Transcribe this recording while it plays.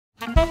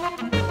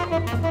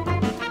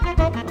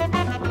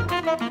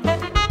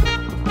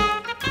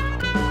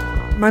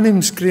My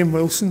name's Graeme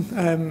Wilson.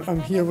 I'm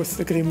here with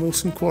the Graeme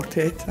Wilson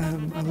Quartet.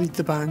 I lead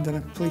the band and I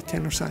play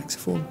tenor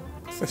saxophone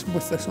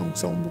with this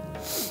ensemble.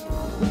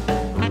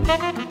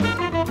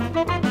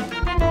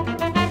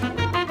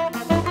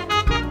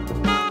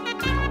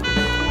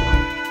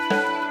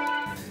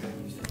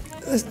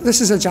 This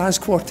is a jazz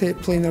quartet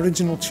playing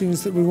original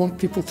tunes that we want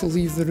people to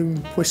leave the room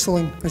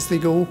whistling as they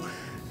go.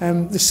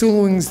 The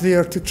soloing's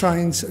there to try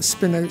and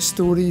spin out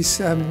stories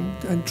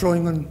and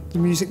drawing on the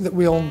music that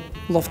we all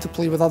love to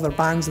play with other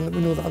bands and that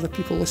we know that other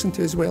people listen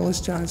to as well as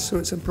jazz, so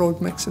it's a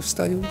broad mix of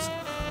styles.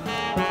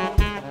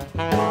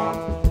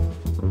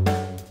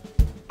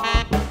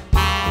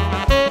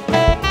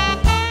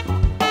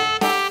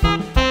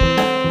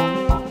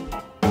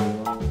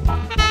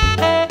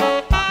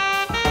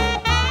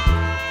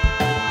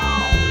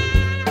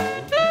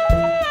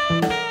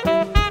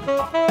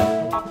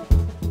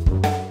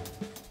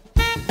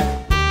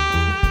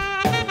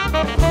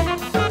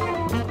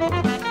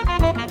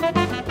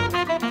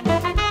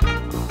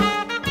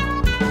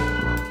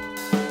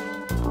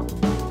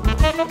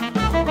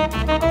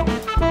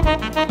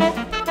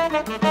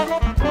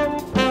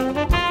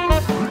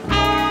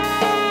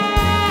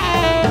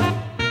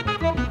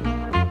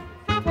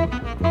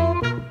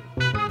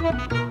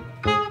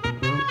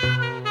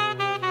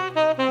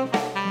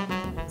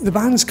 The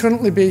band's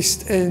currently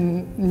based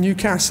in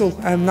Newcastle,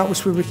 that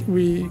was where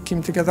we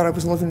came together. I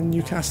was living in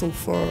Newcastle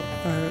for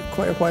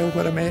quite a while,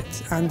 where I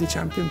met Andy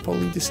Champion, Paul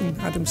Edis and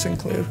Adam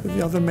Sinclair with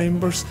the other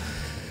members.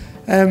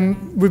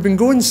 We've been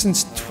going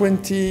since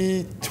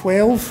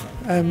 2012,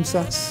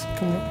 so that's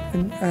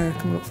coming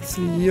up for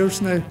 3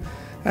 years now.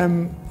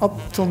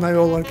 Up till now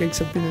all our gigs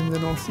have been in the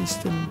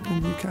northeast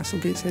in Newcastle,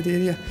 Gateshead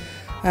area.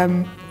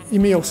 You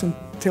may also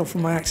tell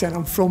from my accent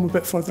I'm from a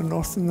bit further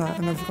north than that,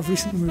 and I've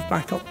recently moved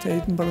back up to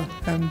Edinburgh,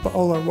 but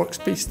all our work's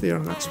based there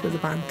and that's where the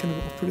band kind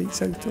of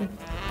operates out of.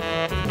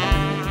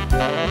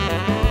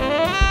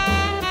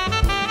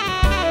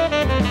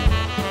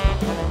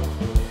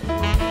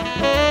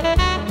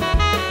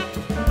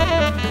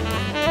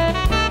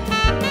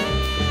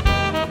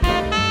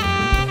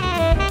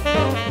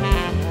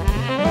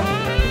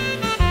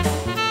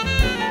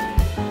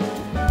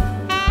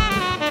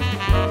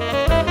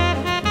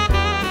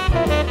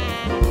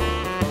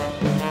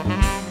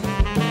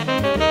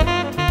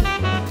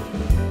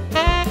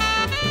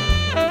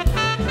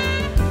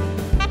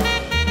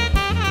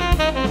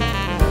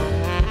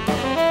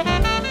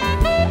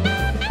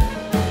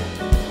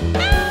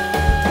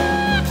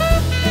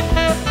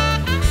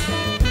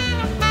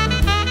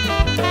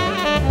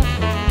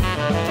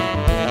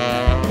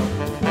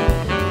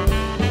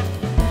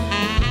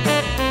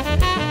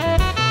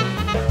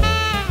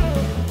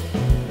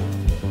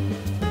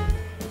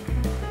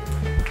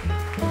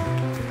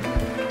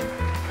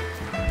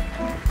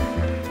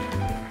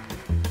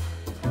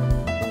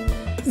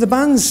 The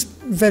band's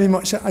very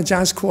much a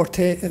jazz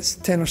quartet. It's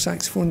tenor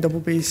saxophone, double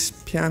bass,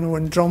 piano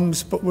and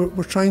drums, but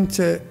we're trying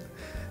to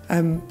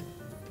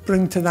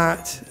bring to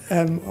that,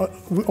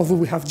 although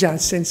we have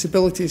jazz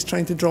sensibilities,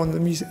 trying to draw on the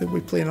music that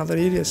we play in other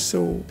areas.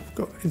 So we've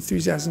got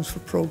enthusiasms for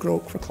prog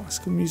rock, for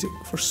classical music,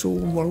 for soul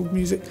and world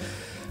music,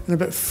 and a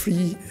bit of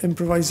free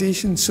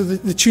improvisation. So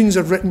the tunes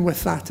are written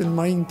with that in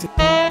mind.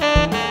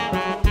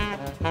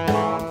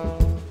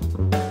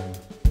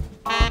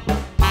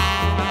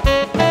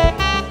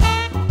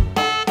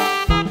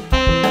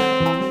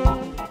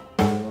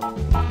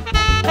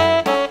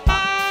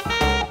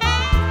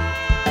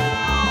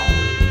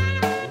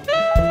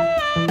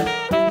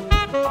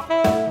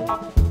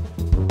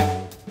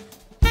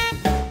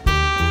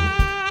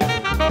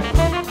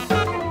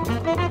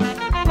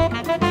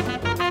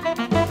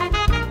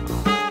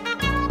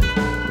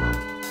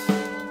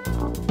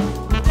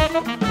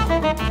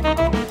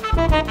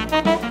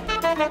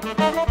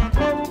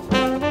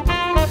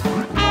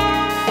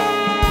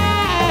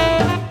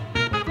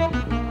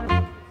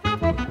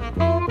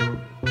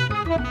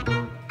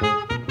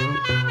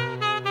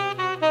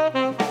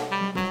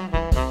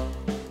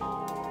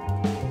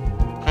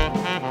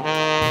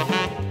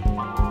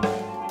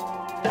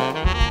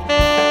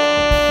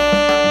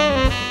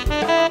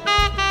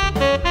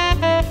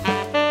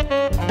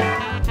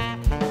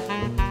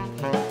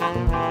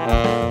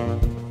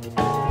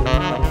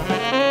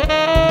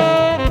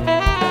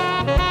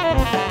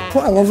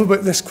 What I love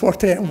about this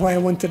quartet and why I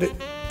wanted it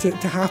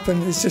to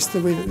happen is just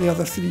the way that the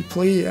other three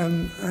play.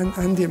 And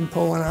Andy and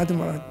Paul and Adam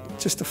are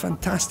just a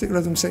fantastic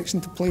rhythm section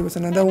to play with,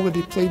 and I'd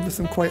already played with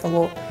them quite a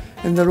lot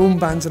in their own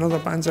bands and other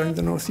bands around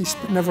the northeast,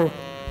 but never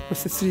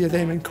with the three of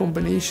them in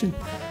combination.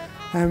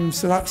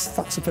 So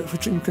that's a bit of a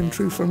dream come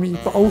true for me.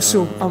 But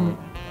also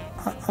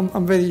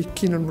I'm very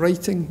keen on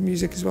writing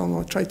music as well, and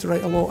I try to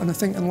write a lot. And I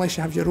think unless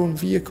you have your own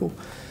vehicle,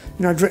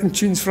 you know, I'd written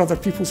tunes for other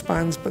people's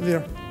bands, but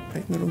they're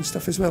writing their own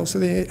stuff as well. So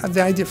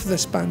the idea for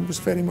this band was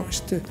very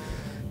much to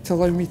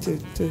allow me to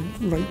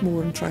write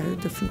more and try out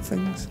different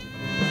things.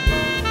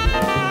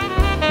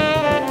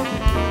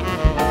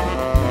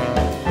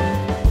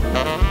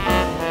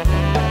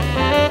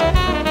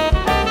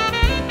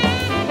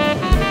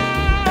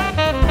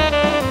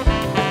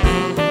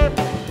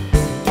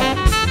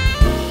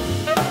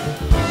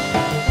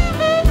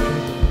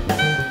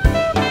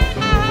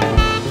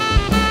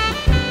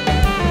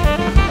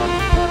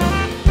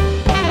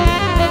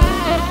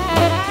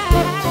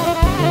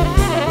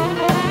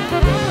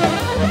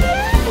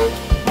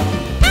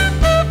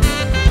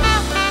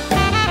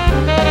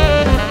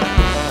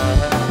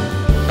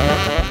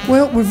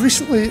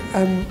 recently,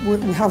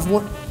 we have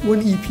one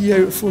EP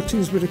out of 4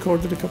 tunes we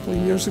recorded a couple of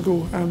years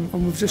ago, and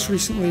we've just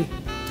recently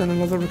done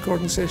another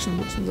recording session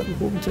that we're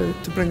hoping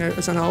to bring out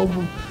as an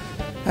album,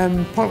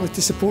 partly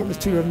to support the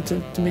tour and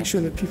to make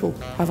sure that people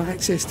have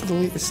access to the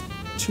latest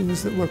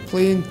tunes that we're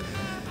playing.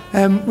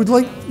 We'd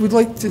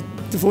like to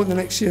devote the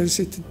next year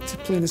to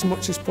playing as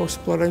much as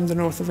possible around the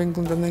north of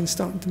England, and then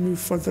starting to move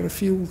further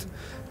afield,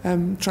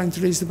 trying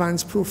to raise the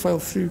band's profile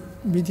through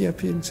media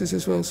appearances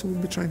as well. So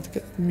we'll be trying to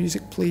get the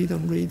music played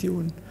on radio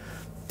and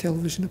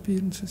television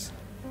appearances.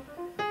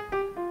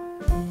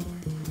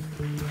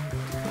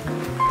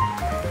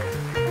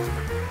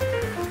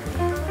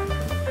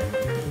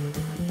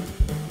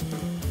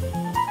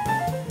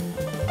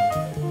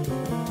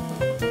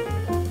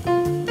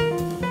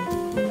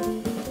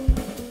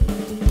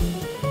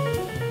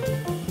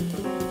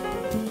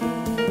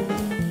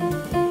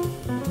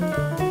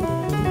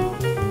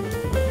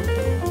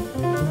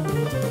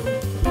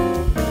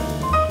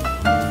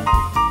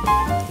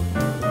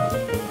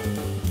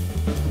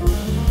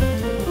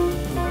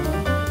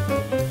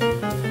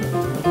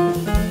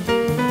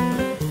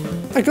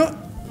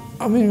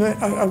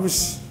 I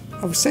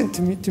was sent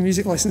to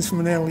music lessons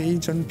from an early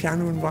age on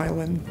piano and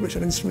violin, which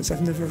are instruments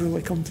I've never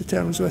really come to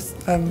terms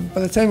with.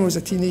 By the time I was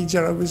a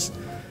teenager,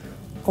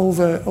 all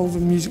the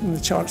music on the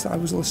charts that I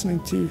was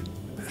listening to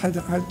had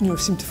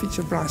seemed to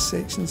feature brass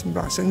sections and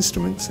brass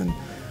instruments, and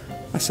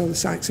I saw the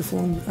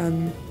saxophone,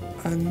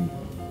 and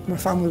my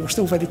family were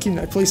still very keen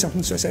that I play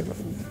something, so I said,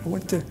 I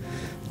want to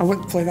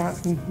play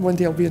that, and one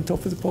day I'll be on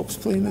top of the pops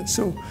playing it.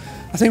 So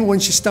I think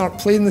once you start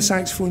playing the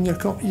saxophone,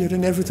 you're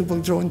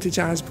inevitably drawn to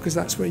jazz, because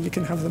that's where you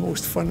can have the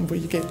most fun, where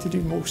you get to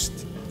do most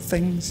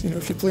things.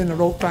 If you're playing a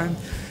rock band,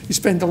 you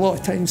spend a lot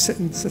of time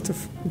sitting sort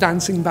of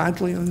dancing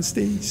badly on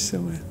stage.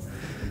 So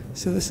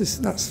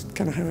that's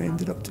kind of how I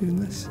ended up doing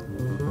this.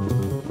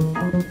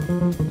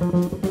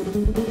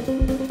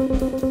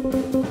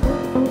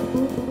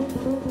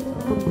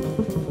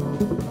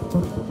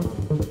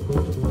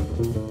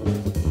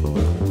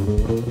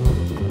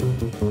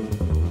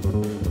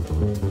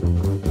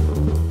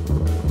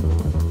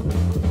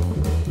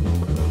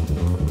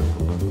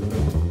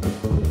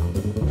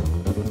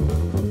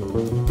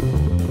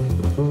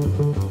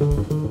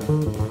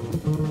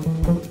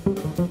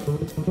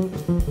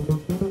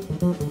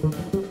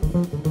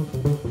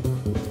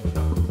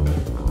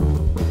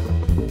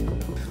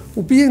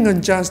 Being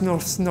on Jazz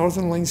North's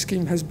Northern Line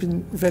scheme has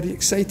been very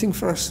exciting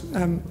for us,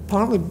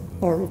 partly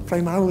or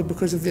primarily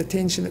because of the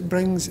attention it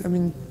brings. I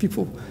mean,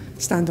 people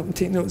stand up and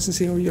take notes and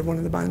say, oh, you're one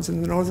of the bands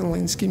in the Northern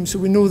Line scheme, so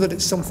we know that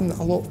it's something that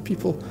a lot of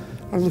people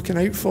are looking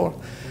out for.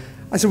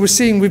 As I was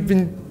saying, we've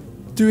been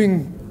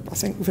doing, I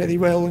think, very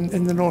well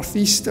in the North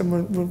East, and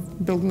we're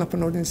building up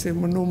an audience there,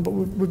 and we're known, but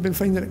we've been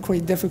finding it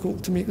quite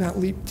difficult to make that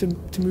leap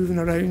to moving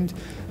around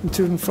and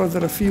touring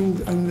further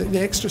afield, and the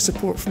extra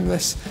support from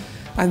this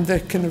and the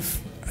kind of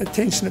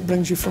attention it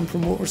brings you from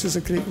promoters is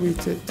a great way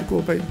to go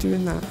about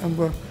doing that, and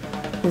we're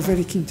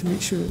very keen to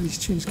make sure that these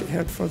tunes get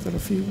heard further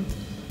afield.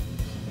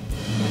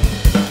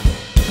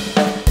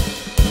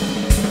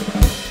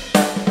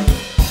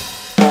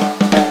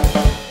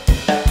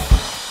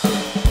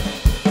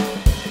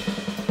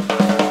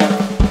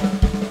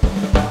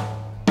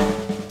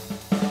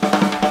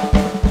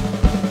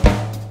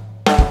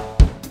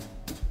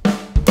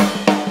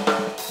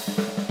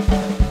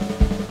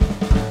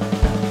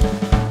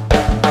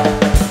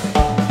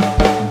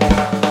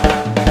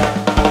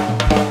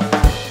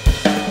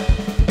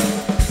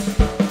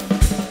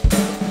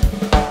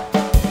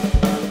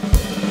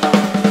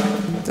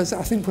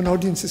 I think when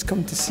audiences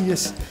come to see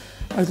us,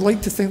 I'd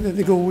like to think that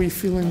they go away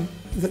feeling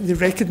that they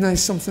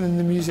recognise something in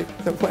the music,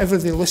 that whatever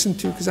they listen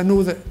to, because I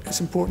know that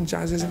it's important,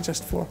 jazz isn't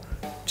just for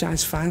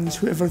jazz fans,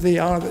 whoever they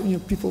are,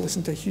 that people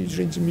listen to a huge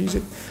range of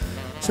music.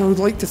 So I would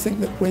like to think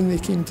that when they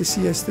came to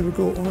see us, they would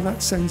go, oh,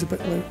 that sounds a bit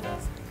like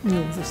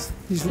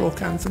these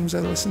rock anthems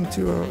I listen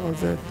to, or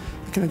the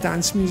kind of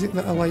dance music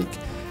that I like,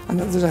 and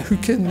that there's a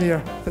hook in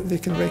there that they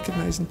can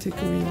recognise and take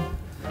away.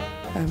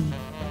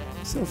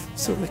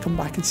 So they come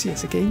back and see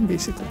us again,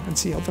 basically, and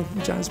see other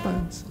jazz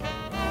bands.